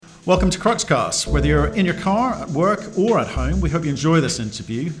Welcome to Cruxcast. Whether you're in your car, at work, or at home, we hope you enjoy this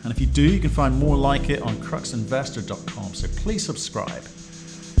interview. And if you do, you can find more like it on cruxinvestor.com. So please subscribe.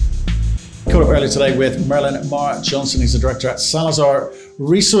 Caught up earlier today with Merlin Marr Johnson. He's the director at Salazar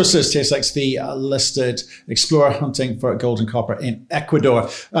Resources, TSXV listed explorer hunting for gold and copper in Ecuador.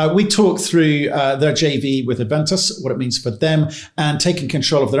 We talked through their JV with Adventus, what it means for them, and taking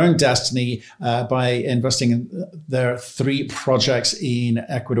control of their own destiny by investing in their 3 projects in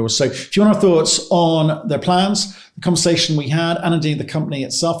Ecuador. So if you want our thoughts on their plans, the conversation we had, and indeed the company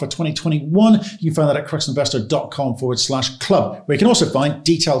itself for 2021, you can find that at cruxinvestor.com/club, where you can also find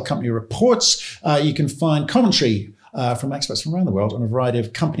detailed company reports. You can find commentary from experts from around the world on a variety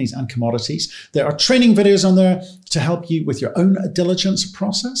of companies and commodities. There are training videos on there to help you with your own diligence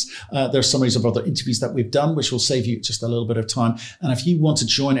process. There are summaries of other interviews that we've done, which will save you just a little bit of time. And if you want to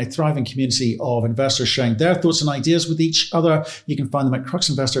join a thriving community of investors sharing their thoughts and ideas with each other, you can find them at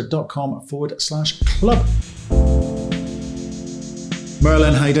cruxinvestor.com/club.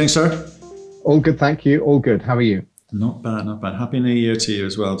 Merlin, how are you doing, sir? All good, thank you. All good. How are you? Not bad, not bad. Happy New Year to you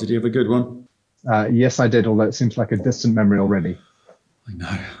as well. Did you have a good one? Yes, I did, although it seems like a distant memory already. I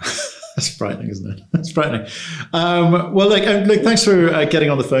know. That's frightening, isn't it? That's frightening. Well, look, thanks for getting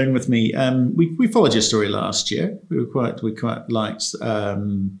on the phone with me. We followed your story last year. We quite liked,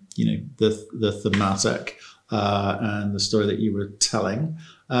 the thematic and the story that you were telling.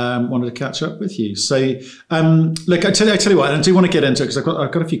 Wanted to catch up with you. So, look, I tell you what, and I do want to get into it because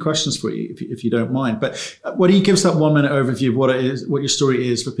I've got a few questions for you, if you don't mind. But why don't you give us that 1 minute overview of what it is, what your story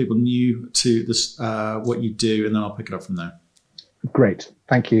is for people new to this, what you do, and then I'll pick it up from there. Great,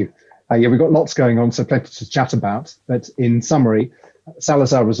 thank you. We've got lots going on, so plenty to chat about. But in summary,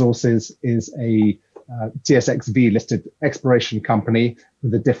 Salazar Resources is a TSXV listed exploration company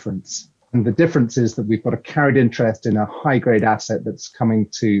with a difference. And the difference is that we've got a carried interest in a high-grade asset that's coming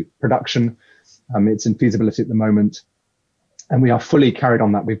to production. It's in feasibility at the moment, and we are fully carried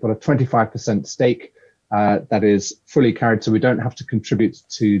on that. We've got a 25% stake that is fully carried, so we don't have to contribute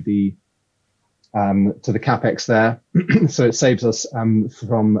to the capex there. So it saves us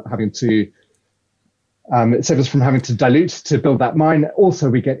from having to dilute to build that mine. Also,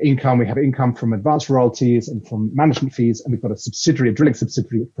 we get income. We have income from advanced royalties and from management fees, and we've got a drilling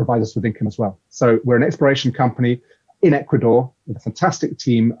subsidiary, which provides us with income as well. So we're an exploration company in Ecuador with a fantastic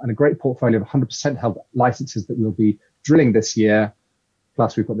team and a great portfolio of 100% held licenses that we'll be drilling this year.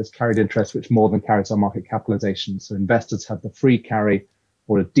 Plus, we've got this carried interest, which more than carries our market capitalization. So investors have the free carry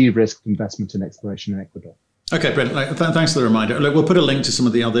or a de-risked investment in exploration in Ecuador. Okay, brilliant. Thanks for the reminder. Look, we'll put a link to some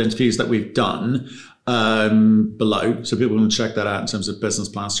of the other interviews that we've done below, so people can check that out in terms of business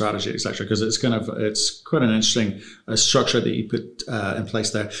plan, strategy, etc. Because it's quite an interesting structure that you put in place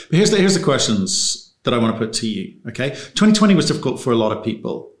there. But here's the questions that I want to put to you. Okay, 2020 was difficult for a lot of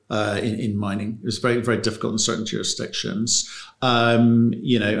people in mining. It was very, very difficult in certain jurisdictions. And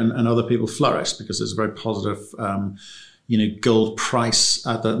other people flourished because there's a very positive. Gold price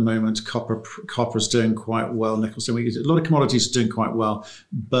at that moment, copper's doing quite well, nickel's doing, a lot of commodities are doing quite well,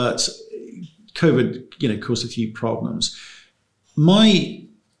 but COVID, caused a few problems. My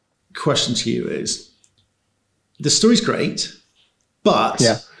question to you is, the story's great, but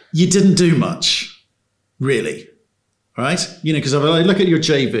you didn't do much, really, right? Because if I look at your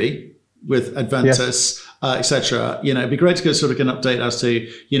JV with Adventus, etc. It'd be great to get sort of an update as to,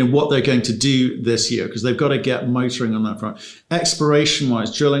 what they're going to do this year, because they've got to get motoring on that front.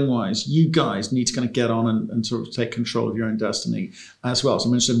 Exploration-wise, drilling-wise, you guys need to kind of get on and sort of take control of your own destiny as well. So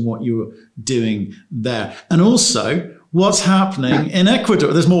I'm interested in what you're doing there. And also, what's happening in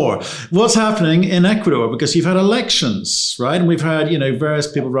Ecuador? There's more. What's happening in Ecuador? Because you've had elections, right? And we've had, various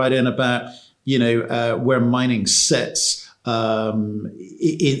people write in about, where mining sits.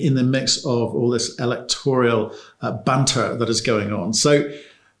 In the mix of all this electoral banter that is going on. So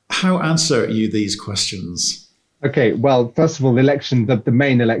how answer you these questions? Okay, well, first of all, the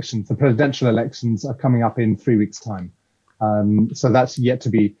main elections, the presidential elections are coming up in 3 weeks' time. So that's yet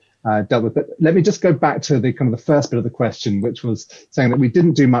to be dealt with. But let me just go back to the first bit of the question, which was saying that we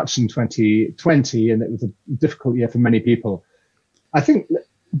didn't do much in 2020 and it was a difficult year for many people. I think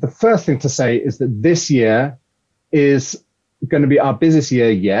the first thing to say is that this year is going to be our busiest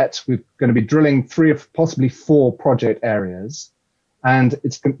year yet. We're going to be drilling 3 or possibly 4 project areas. And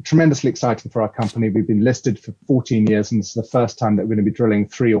it's tremendously exciting for our company. We've been listed for 14 years, and this is the first time that we're going to be drilling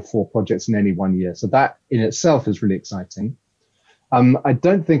 3 or 4 projects in any one year. So that in itself is really exciting. I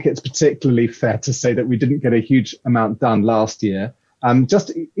don't think it's particularly fair to say that we didn't get a huge amount done last year.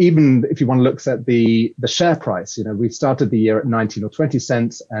 Just even if you want to look at the share price, we started the year at 19 or 20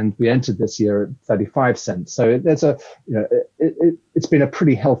 cents and we entered this year at 35 cents. So there's it's been a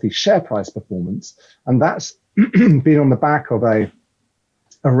pretty healthy share price performance. And that's been on the back of a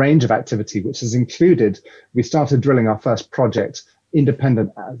range of activity, which has included, we started drilling our first project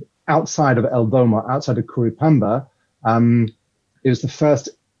independent outside of El Domo, outside of Curipamba. It was the first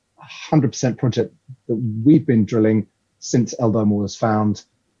 100% project that we've been drilling since El Domo was found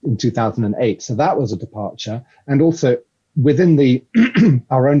in 2008. So that was a departure. And also within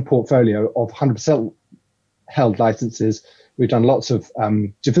our own portfolio of 100% held licenses, we've done lots of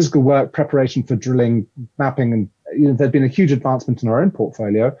geophysical work, preparation for drilling, mapping, and there's been a huge advancement in our own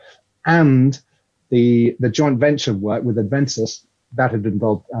portfolio. And the joint venture work with Adventus, that had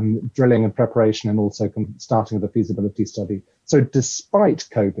involved drilling and preparation and also starting of the feasibility study. So despite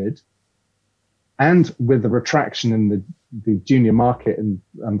COVID, and with the retraction in the junior market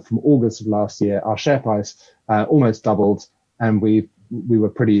from August of last year, our share price almost doubled, and we were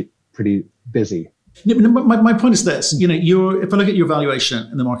pretty busy. My point is this: if I look at your valuation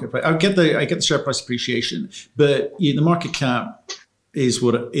in the marketplace, I get the share price appreciation, but the market cap is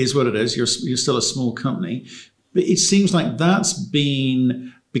what it is. You're still a small company, but it seems like that's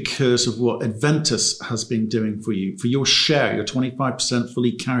been because of what Adventus has been doing for you, for your share, your 25%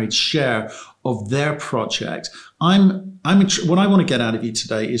 fully carried share of their project. What I want to get out of you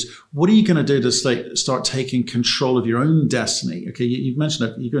today is, what are you going to do to start taking control of your own destiny? Okay, you've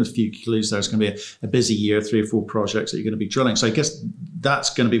mentioned you've given a few clues there. It's going to be a busy year, 3 or 4 projects that you're going to be drilling. So I guess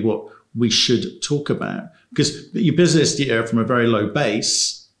that's going to be what we should talk about, because your busiest year from a very low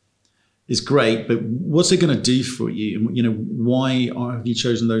base is great, but what's it going to do for you? Why have you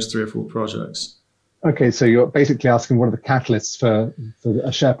chosen those 3 or 4 projects? Okay, so you're basically asking what are the catalysts for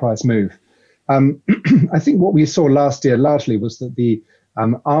a share price move. I think what we saw last year largely was that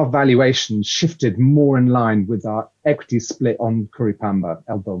our valuation shifted more in line with our equity split on Curipamba,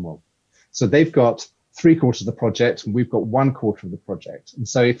 El Domo. So they've got 3/4 of the project and we've got 1/4 of the project. And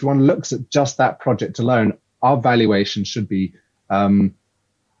so if one looks at just that project alone, our valuation should be 1/3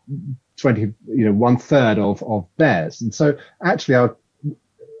 of theirs. And so actually a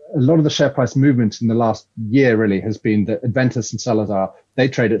lot of the share price movement in the last year really has been that Adventus and Salazar, they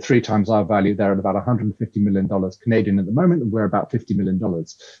trade at 3 times our value. They're at about $150 million Canadian at the moment, and we're about $50 million.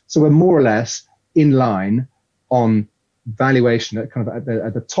 So we're more or less in line on valuation at kind of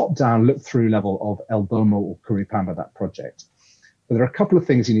at the top down look through level of El Domo or Curipamba, that project. But there are a couple of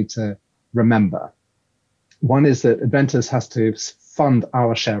things you need to remember. One is that Adventus has to fund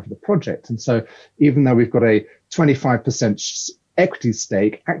our share of the project. And so even though we've got a 25% equity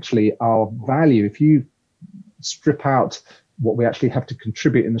stake, actually our value, if you strip out what we actually have to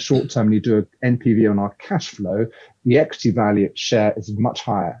contribute in the short term and you do an NPV on our cash flow, the equity value share is much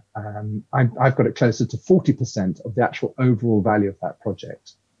higher. I've got it closer to 40% of the actual overall value of that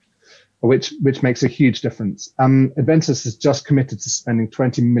project, which makes a huge difference. Adventus has just committed to spending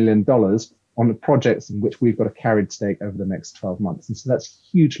 $20 million on the projects in which we've got a carried stake over the next 12 months. And so that's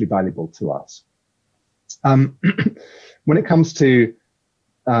hugely valuable to us. When it comes to,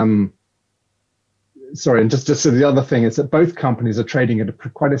 and just so the other thing is that both companies are trading at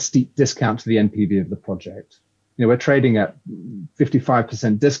quite a steep discount to the NPV of the project. We're trading at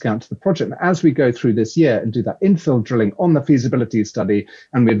 55% discount to the project. And as we go through this year and do that infill drilling on the feasibility study,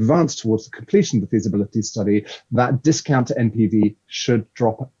 and we advance towards the completion of the feasibility study, that discount to NPV should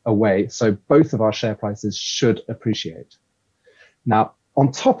drop away. So both of our share prices should appreciate. Now,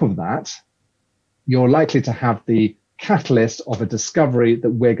 on top of that, you're likely to have the catalyst of a discovery that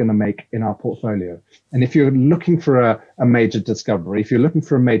we're going to make in our portfolio. And if you're looking for a major discovery, if you're looking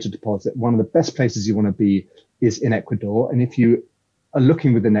for a major deposit, one of the best places you want to be is in Ecuador. And if you are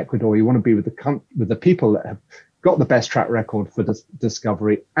looking within Ecuador, you want to be with the people that have got the best track record for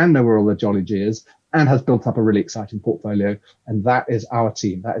discovery and know where all the geology is and has built up a really exciting portfolio. And that is our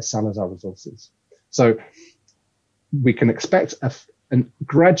team. That is Salazar Resources. So we can expect a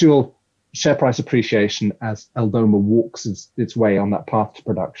gradual share price appreciation as El Domo walks its way on that path to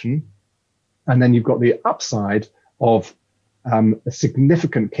production. And then you've got the upside of a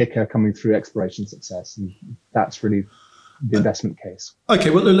significant kicker coming through exploration success. And that's really the investment case. Okay,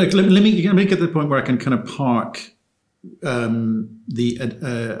 well, look, let me get to the point where I can kind of park the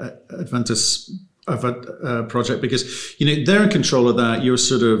Adventus project, because they're in control of that. You're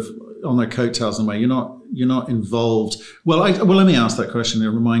sort of on their coattails in a way. You're not involved. Well, let me ask that question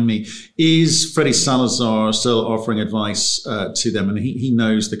there. Remind me: is Freddie Salazar still offering advice to them? And he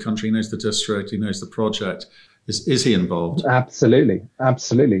knows the country, he knows the district, he knows the project. Is he involved? Absolutely.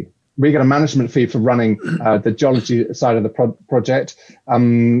 We get a management fee for running the geology side of the project.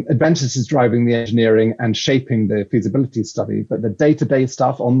 Adventus is driving the engineering and shaping the feasibility study, but the day-to-day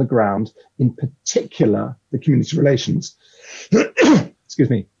stuff on the ground, in particular, the community relations, excuse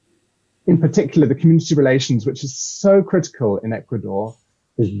me, in particular, the community relations, which is so critical in Ecuador,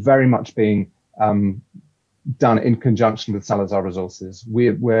 is very much being done in conjunction with Salazar Resources.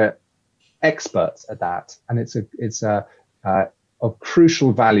 We're experts at that, and it's of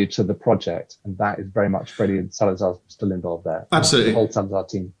crucial value to the project, and that is very much Freddie and Salazar still involved there. Absolutely, the whole Salazar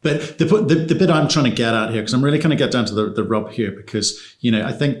team. But the bit I'm trying to get at here, because I'm really kind of get down to the rub here, because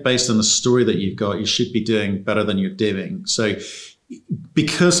I think based on the story that you've got, you should be doing better than you're doing. So,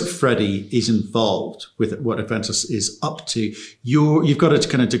 because Freddie is involved with what Adventus is up to, you've got a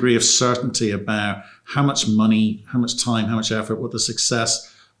kind of degree of certainty about how much money, how much time, how much effort, what the success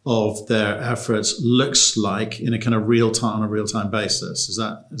of their efforts looks like in a kind of real time basis. Does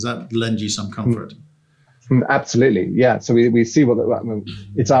that lend you some comfort? Absolutely, yeah. So we see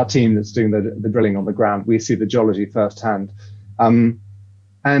it's our team that's doing the drilling on the ground. We see the geology firsthand,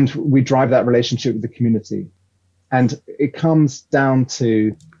 and we drive that relationship with the community. And it comes down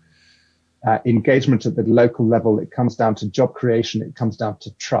to engagement at the local level. It comes down to job creation. It comes down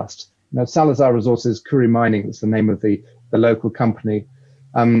to trust. Salazar Resources, Kuri Mining, that's the name of the local company,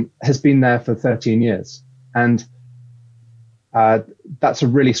 has been there for 13 years. And that's a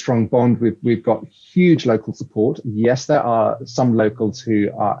really strong bond. We've got huge local support. Yes, there are some locals who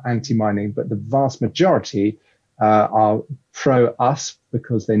are anti-mining, but the vast majority are pro us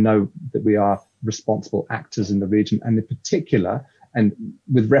because they know that we are responsible actors in the region. And in particular, and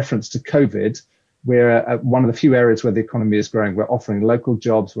with reference to COVID, we're one of the few areas where the economy is growing. We're offering local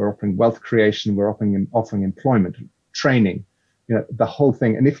jobs, we're offering wealth creation, we're offering employment, training, the whole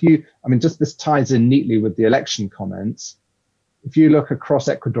thing. And just this ties in neatly with the election comments. If you look across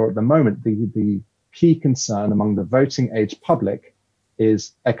Ecuador at the moment, the key concern among the voting age public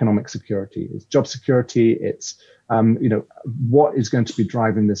is economic security, is job security. It's, what is going to be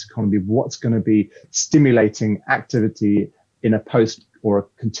driving this economy? What's going to be stimulating activity in a post or a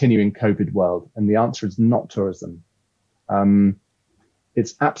continuing COVID world? And the answer is not tourism.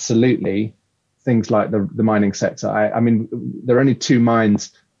 It's absolutely things like the mining sector. There are only two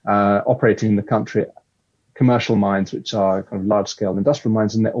mines operating in the country, commercial mines, which are kind of large scale industrial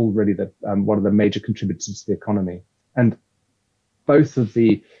mines, and they're already one of the major contributors to the economy. And both of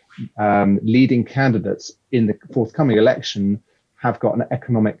the leading candidates in the forthcoming election have got an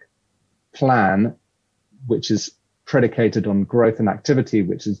economic plan which is predicated on growth and activity,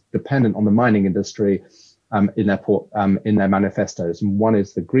 which is dependent on the mining industry in their manifestos. And one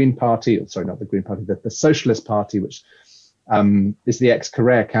is the Green Party, the Socialist Party, which is the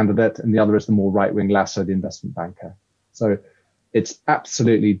ex-Correa candidate, and the other is the more right-wing Lasso, the investment banker. So it's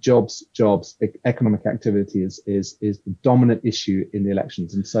absolutely jobs, economic activity is the dominant issue in the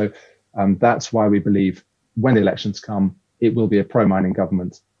elections. And so that's why we believe when the elections come, it will be a pro-mining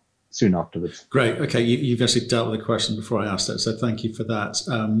government soon afterwards. Great. Okay, you've actually dealt with the question before I asked it, so thank you for that.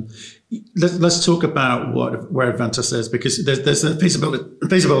 Let's talk about where Adventus is, because there's a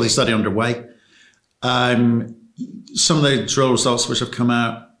feasibility study underway. Some of the drill results which have come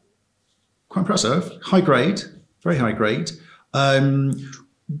out, quite impressive, high grade, very high grade.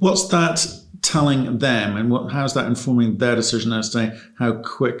 What's that telling them, and how's that informing their decision as to how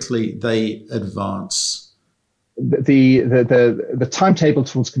quickly they advance? The timetable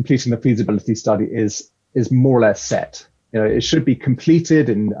towards completing the feasibility study is more or less set. It should be completed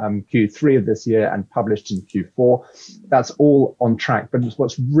in Q3 of this year and published in Q4. That's all on track. But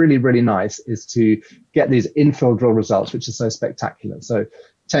what's really, really nice is to get these infill drill results, which are so spectacular. So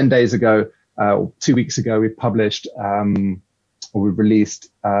 10 days ago, 2 weeks ago, we published we released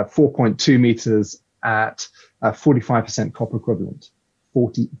 4.2 meters at 45% copper equivalent.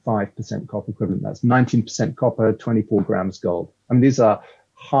 45% copper equivalent. That's 19% copper, 24 grams gold. These are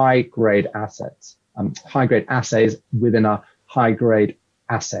high-grade assets, high-grade assays within a high-grade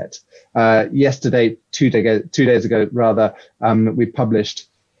asset. Yesterday, 2 days ago, rather, we published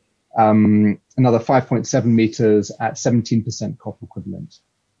another 5.7 meters at 17% copper equivalent.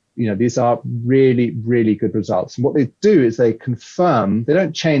 These are really, really good results. And what they do is they confirm, they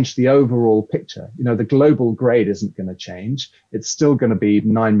don't change the overall picture. The global grade isn't going to change. It's still going to be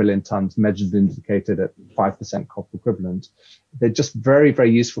 9 million tons measured and indicated at 5% copper equivalent. They're just very, very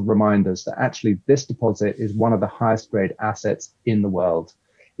useful reminders that actually this deposit is one of the highest grade assets in the world.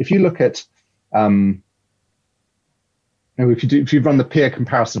 If you look at, if you run the peer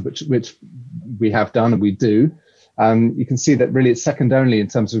comparison, which we have done and we do, you can see that really it's second only in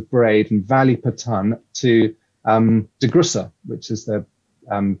terms of grade and value per ton to DeGrussa, which is the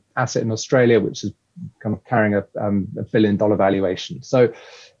asset in Australia, which is kind of carrying a $1 billion valuation. So,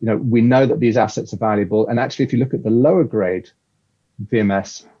 we know that these assets are valuable. And actually, if you look at the lower grade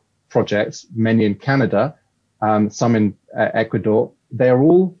VMS projects, many in Canada, some in Ecuador, they are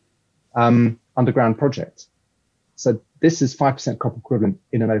all underground projects. So this is 5% copper equivalent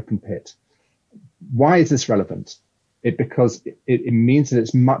in an open pit. Why is this relevant? Because it means that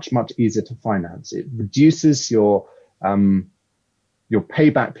it's much, much easier to finance. It reduces your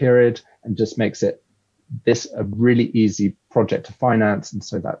payback period and just makes this a really easy project to finance. And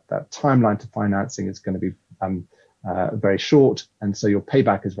so that timeline to financing is going to be very short. And so your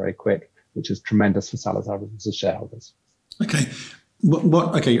payback is very quick, which is tremendous for Salazar as shareholders. Okay.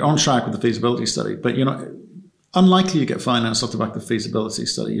 Okay, you're on track with the feasibility study, but unlikely to get financed off the back of the feasibility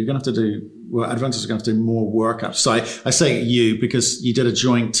study. You're going to have to do, Adventus is going to have to do more work. So I say you because you did a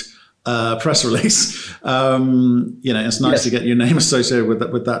joint press release. It's nice to get your name associated with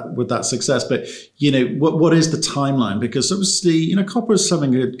that success. But what is the timeline? Because obviously, copper is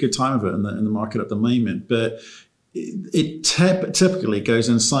having a good time of it in the market at the moment, but it typically goes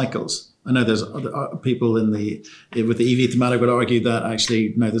in cycles. I know there's other people with the EV thematic would argue that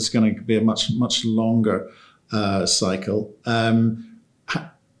actually no, this is going to be a much longer cycle.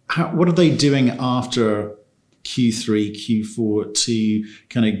 What are they doing after Q3, Q4 to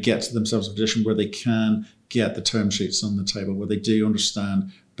kind of get themselves in a position where they can get the term sheets on the table, where they do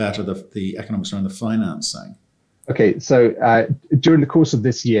understand better the economics around the financing? Okay, so during the course of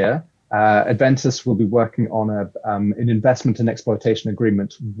this year, Adventus will be working on an investment and exploitation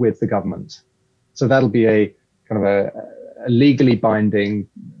agreement with the government. So that'll be a kind of a legally binding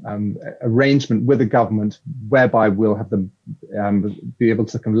arrangement with the government, whereby we'll have them be able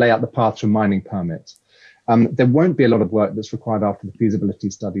to kind of lay out the path to a mining permit. There won't be a lot of work that's required after the feasibility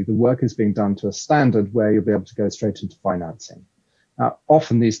study. The work is being done to a standard where you'll be able to go straight into financing.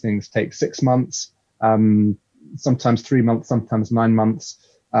 Often these things take 6 months, sometimes 3 months, sometimes 9 months.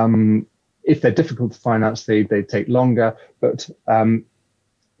 If they're difficult to finance, they take longer. But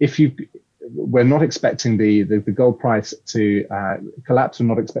we're not expecting the gold price to collapse. We're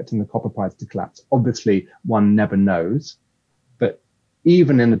not expecting the copper price to collapse. Obviously, one never knows. But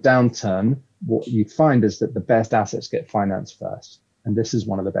even in a downturn, what you find is that the best assets get financed first. And this is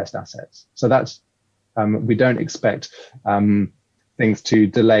one of the best assets. So that's, we don't expect things to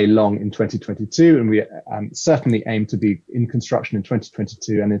delay long in 2022. And we certainly aim to be in construction in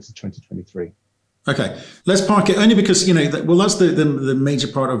 2022 and into 2023. Okay, let's park it only because, that's the major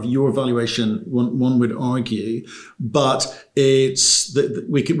part of your valuation, one would argue, but we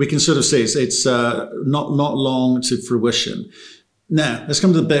can sort of say it's not long to fruition. Now, let's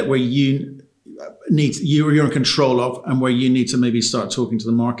come to the bit where you're in control of and where you need to maybe start talking to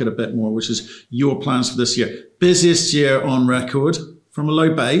the market a bit more, which is your plans for this year. Busiest year on record from a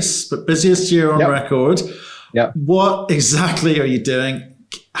low base, but busiest year on record. Yep. What exactly are you doing?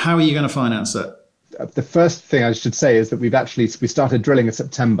 How are you going to finance it? The first thing I should say is that we started drilling in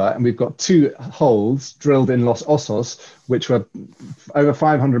September, and we've got 2 holes drilled in Los Osos, which were over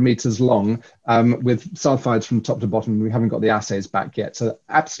 500 meters long, with sulfides from top to bottom. We haven't got the assays back yet. So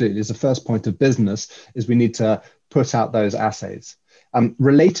absolutely, as a first point of business, is we need to put out those assays.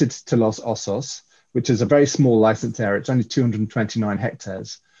 Related to Los Osos, which is a very small license area, it's only 229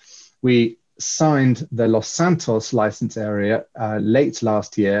 hectares. We signed the Los Santos license area late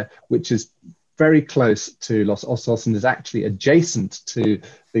last year, which is very close to Los Osos and is actually adjacent to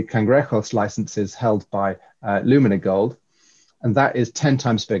the Cangrejos licenses held by Lumina Gold. And that is 10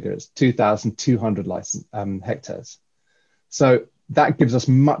 times bigger. It's 2,200 hectares. So that gives us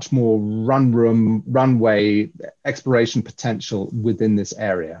much more runway, exploration potential within this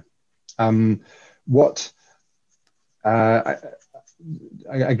area. Again,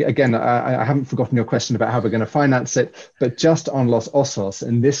 I haven't forgotten your question about how we're going to finance it, but just on Los Osos,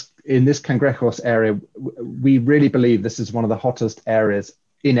 in this Cangrejos area, we really believe this is one of the hottest areas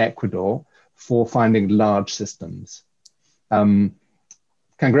in Ecuador for finding large systems.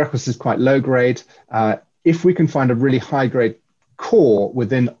 Cangrejos is quite low grade. If we can find a really high grade core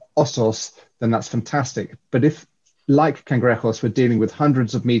within Osos, then that's fantastic. But if, like Cangrejos, we're dealing with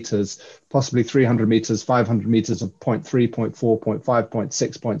hundreds of meters, possibly 300 meters, 500 meters of 0.3, 0.4, 0.5,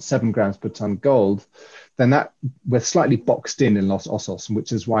 0.6, 0.7 grams per ton gold, then we're slightly boxed in Los Osos,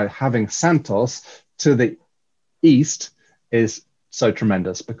 which is why having Santos to the east is so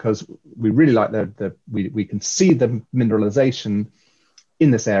tremendous, because we really like we can see the mineralization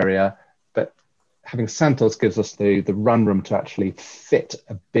in this area, but having Santos gives us the run room to actually fit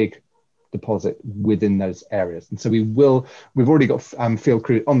a big deposit within those areas. And so we've already got field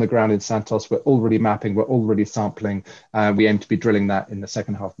crew on the ground in Santos. We're already mapping, we're already sampling. We aim to be drilling that in the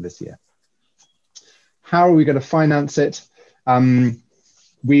second half of this year. How are we going to finance it?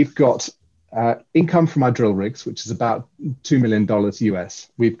 We've got income from our drill rigs, which is about $2 million US.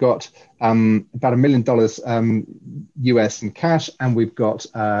 We've got about $1 million US in cash, and we've got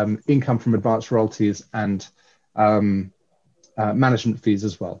income from advanced royalties and management fees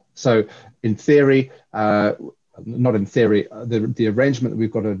as well. So in theory, not in theory, the arrangement that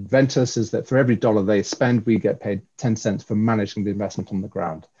we've got at Adventus is that for every dollar they spend, we get paid 10 cents for managing the investment on the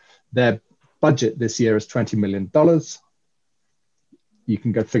ground. Their budget this year is $20 million. You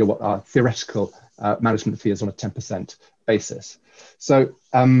can go figure what our theoretical management fee is on a 10% basis. So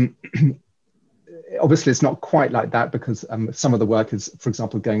obviously it's not quite like that, because some of the work is, for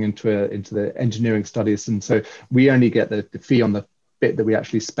example, going into the engineering studies. And so we only get the fee on the bit that we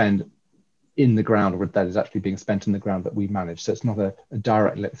actually spend in the ground, or that is actually being spent in the ground that we manage. So it's not a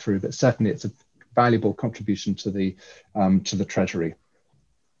direct let through, but certainly it's a valuable contribution to the treasury.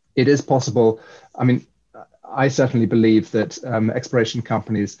 It is possible. I mean, I certainly believe that exploration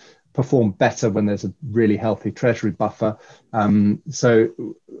companies perform better when there's a really healthy treasury buffer. So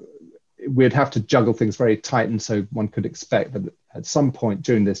we'd have to juggle things very tight, and so one could expect that at some point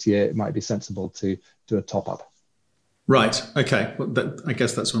during this year, it might be sensible to do a top up. Right. Okay. Well, I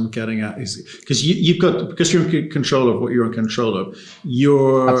guess that's what I'm getting at, is because because you're in control of what you're in control of,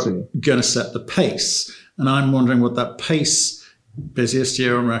 you're going to set the pace. And I'm wondering what that pace, busiest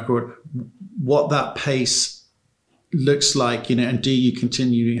year on record, what that pace looks like, and do you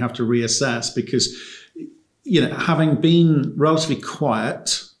continue to have to reassess? Because, having been relatively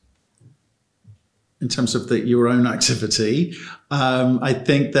quiet in terms of your own activity, I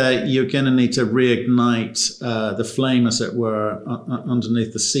think that you're going to need to reignite the flame, as it were,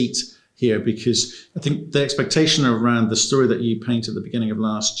 underneath the seat here, because I think the expectation around the story that you painted at the beginning of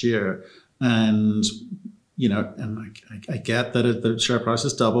last year, and and I get that the share price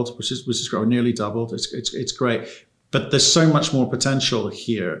has doubled, which is great, nearly doubled. It's great, but there's so much more potential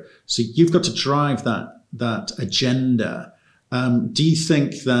here. So you've got to drive that agenda. Do you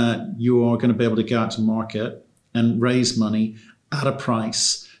think that you are going to be able to go out to market and raise money at a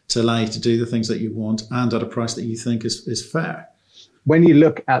price to allow you to do the things that you want, and at a price that you think is fair? When you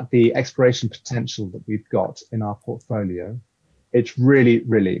look at the exploration potential that we've got in our portfolio, it's really,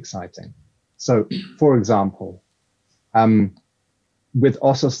 really exciting. So, for example, with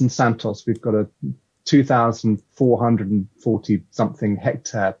Ossos and Santos, we've got a 2,440 something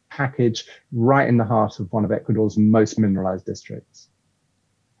hectare package right in the heart of one of Ecuador's most mineralized districts.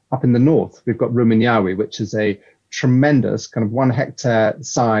 Up in the north, we've got Rumiñahui, which is a tremendous kind of 1 hectare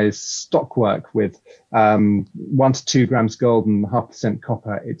size stockwork with 1 to 2 grams gold and 0.5%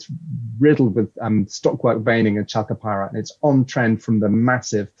 copper. It's riddled with stockwork veining and chalcopyrite, and it's on trend from the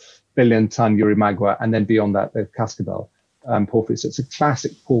massive billion-ton Urimagua, and then beyond that, the Cascabel porphyry. So it's a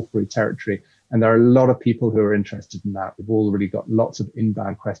classic porphyry territory, and there are a lot of people who are interested in that. We've already got lots of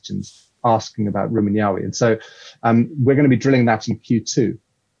inbound questions asking about Rumiñahui, and so we're going to be drilling that in Q2.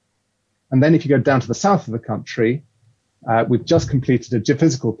 And then if you go down to the south of the country, we've just completed a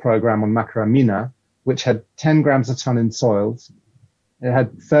geophysical program on Macaramina, which had 10 grams a ton in soils. It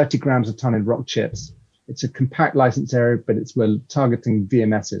had 30 grams a ton in rock chips. It's a compact license area, but we're targeting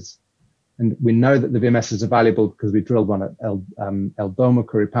VMSs. And we know that the VMSs are valuable because we drilled one at El Domo,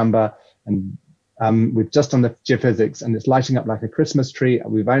 Curipamba, and we've just done the geophysics, and it's lighting up like a Christmas tree.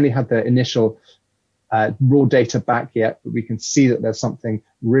 We've only had the initial raw data back yet, but we can see that there's something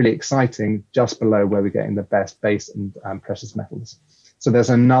really exciting just below where we're getting the best base and precious metals. So there's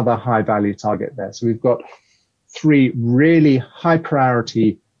another high value target there. So we've got 3 really high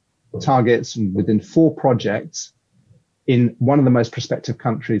priority targets within 4 projects in one of the most prospective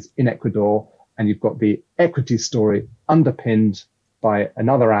countries in Ecuador. And you've got the equity story underpinned by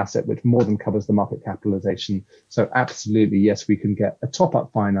another asset which more than covers the market capitalization. So absolutely, yes, we can get a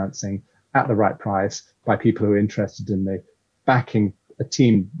top-up financing at the right price by people who are interested in the backing a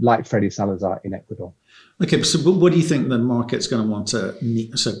team like Freddy Salazar in Ecuador. Okay, so what do you think the market's going to want to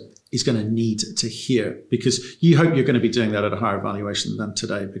need, is going to need to hear? Because you hope you're going to be doing that at a higher valuation than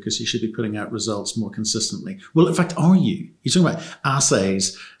today, because you should be putting out results more consistently. Well, in fact, are you? You're talking about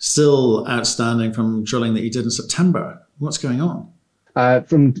assays still outstanding from drilling that you did in September. What's going on?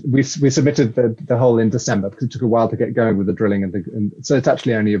 We submitted the whole in December because it took a while to get going with the drilling, and so it's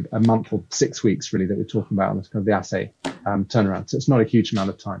actually only a month or 6 weeks really that we're talking about on this kind of the assay turnaround. So it's not a huge amount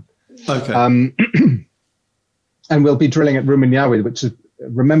of time. Okay. And we'll be drilling at Rumiñahui, which is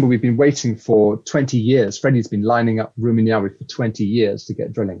remember, we've been waiting for 20 years. Freddie's been lining up Rumiñawi for 20 years to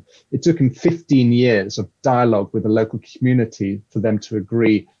get drilling. It took him 15 years of dialogue with the local community for them to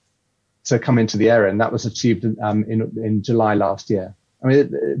agree to come into the area, and that was achieved in July last year. I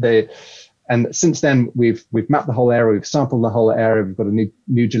mean, and since then we've mapped the whole area, we've sampled the whole area, we've got a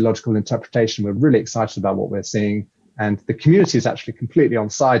new geological interpretation. We're really excited about what we're seeing, and the community is actually completely on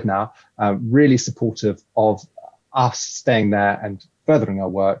side now, really supportive of us staying there and furthering our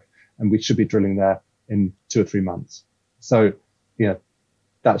work, and we should be drilling there in 2 or 3 months. So,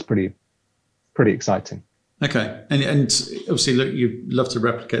 that's pretty exciting. Okay, and obviously, look, you'd love to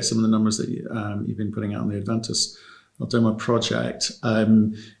replicate some of the numbers that you've been putting out on the Adventus Aldoma project.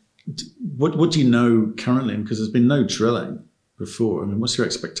 What do you know currently? Because there's been no drilling before. I mean, what's your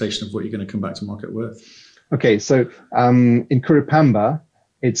expectation of what you're going to come back to market with? Okay, so in Curupamba,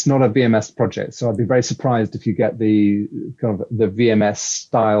 it's not a VMS project, so I'd be very surprised if you get the kind of the VMS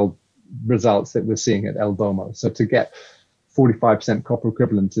style results that we're seeing at El Domo. So to get 45% copper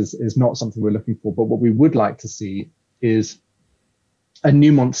equivalent is not something we're looking for. But what we would like to see is a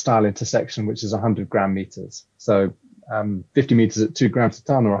Newmont style intersection, which is 100 gram meters. So 50 meters at 2 grams a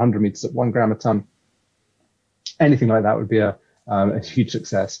ton, or 100 meters at 1 gram a ton. Anything like that would be a huge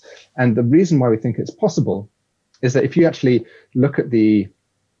success. And the reason why we think it's possible is that if you actually look at the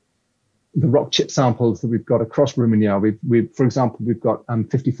rock chip samples that we've got across Rumiñawi, for example, we've got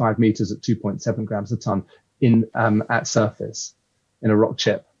 55 meters at 2.7 grams a ton at surface in a rock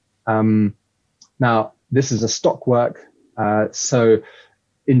chip. Now, this is a stock work, so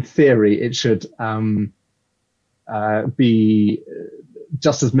in theory, it should be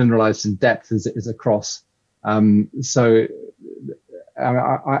just as mineralized in depth as it is across. So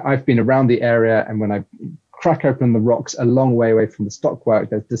I've been around the area, and when I crack open the rocks a long way away from the stock work,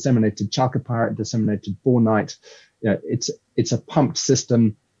 there's disseminated chalcopyrite, disseminated bornite. It's a pumped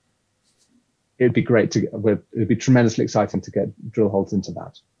system. It'd be great it'd be tremendously exciting to get drill holes into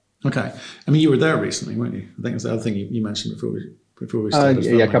that. Okay. I mean, you were there recently, weren't you? I think it's the other thing you mentioned before we started.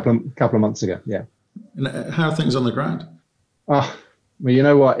 Yeah, a couple of months ago. Yeah. And how are things on the ground? Well, you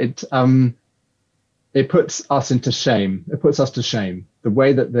know what? It puts us to shame. The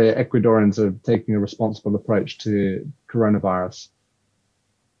way that the Ecuadorians are taking a responsible approach to coronavirus.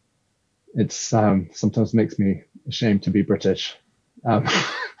 It's sometimes makes me ashamed to be British.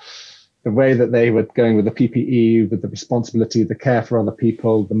 The way that they were going with the PPE, with the responsibility, the care for other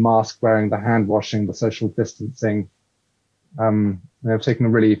people, the mask wearing, the hand washing, the social distancing. They've taken a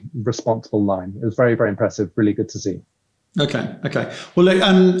really responsible line. It was very, very impressive. Really good to see. Okay. Well, look,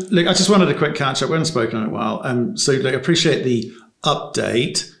 I just wanted a quick catch up. We haven't spoken in a while. So I appreciate the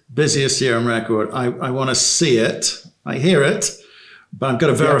update. Busiest year on record. I want to see it. I hear it, but I've got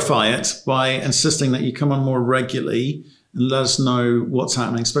to verify it by insisting that you come on more regularly and let us know what's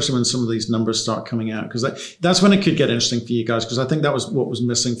happening, especially when some of these numbers start coming out, because that's when it could get interesting for you guys, because I think that was what was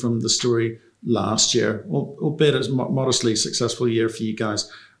missing from the story last year, albeit it was a modestly successful year for you guys.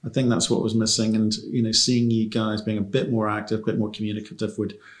 I think that's what was missing, and seeing you guys being a bit more active, a bit more communicative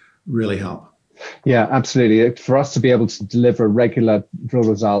would really help. Yeah, absolutely. For us to be able to deliver regular drill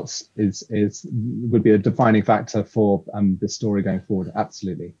results would be a defining factor for this story going forward.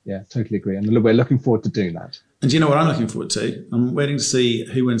 Absolutely. Yeah, totally agree. And we're looking forward to doing that. And do you know what I'm looking forward to? I'm waiting to see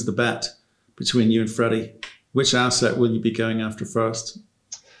who wins the bet between you and Freddie. Which asset will you be going after first?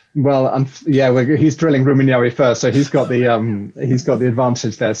 Well, he's drilling Rumiñawi first, so he's got the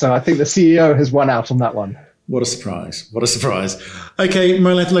advantage there. So I think the CEO has won out on that one. What a surprise. Okay,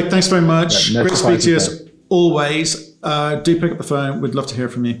 Merlin, look, thanks very much. Great to speak to you as always. Do pick up the phone. We'd love to hear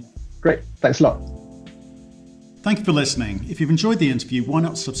from you. Great. Thanks a lot. Thank you for listening. If you've enjoyed the interview, why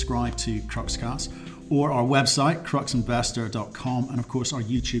not subscribe to Cruxcast or our website, cruxinvestor.com, and of course our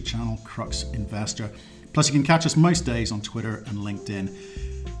YouTube channel, Crux Investor. Plus you can catch us most days on Twitter and LinkedIn.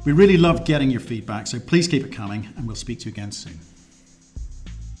 We really love getting your feedback, so please keep it coming, and we'll speak to you again soon.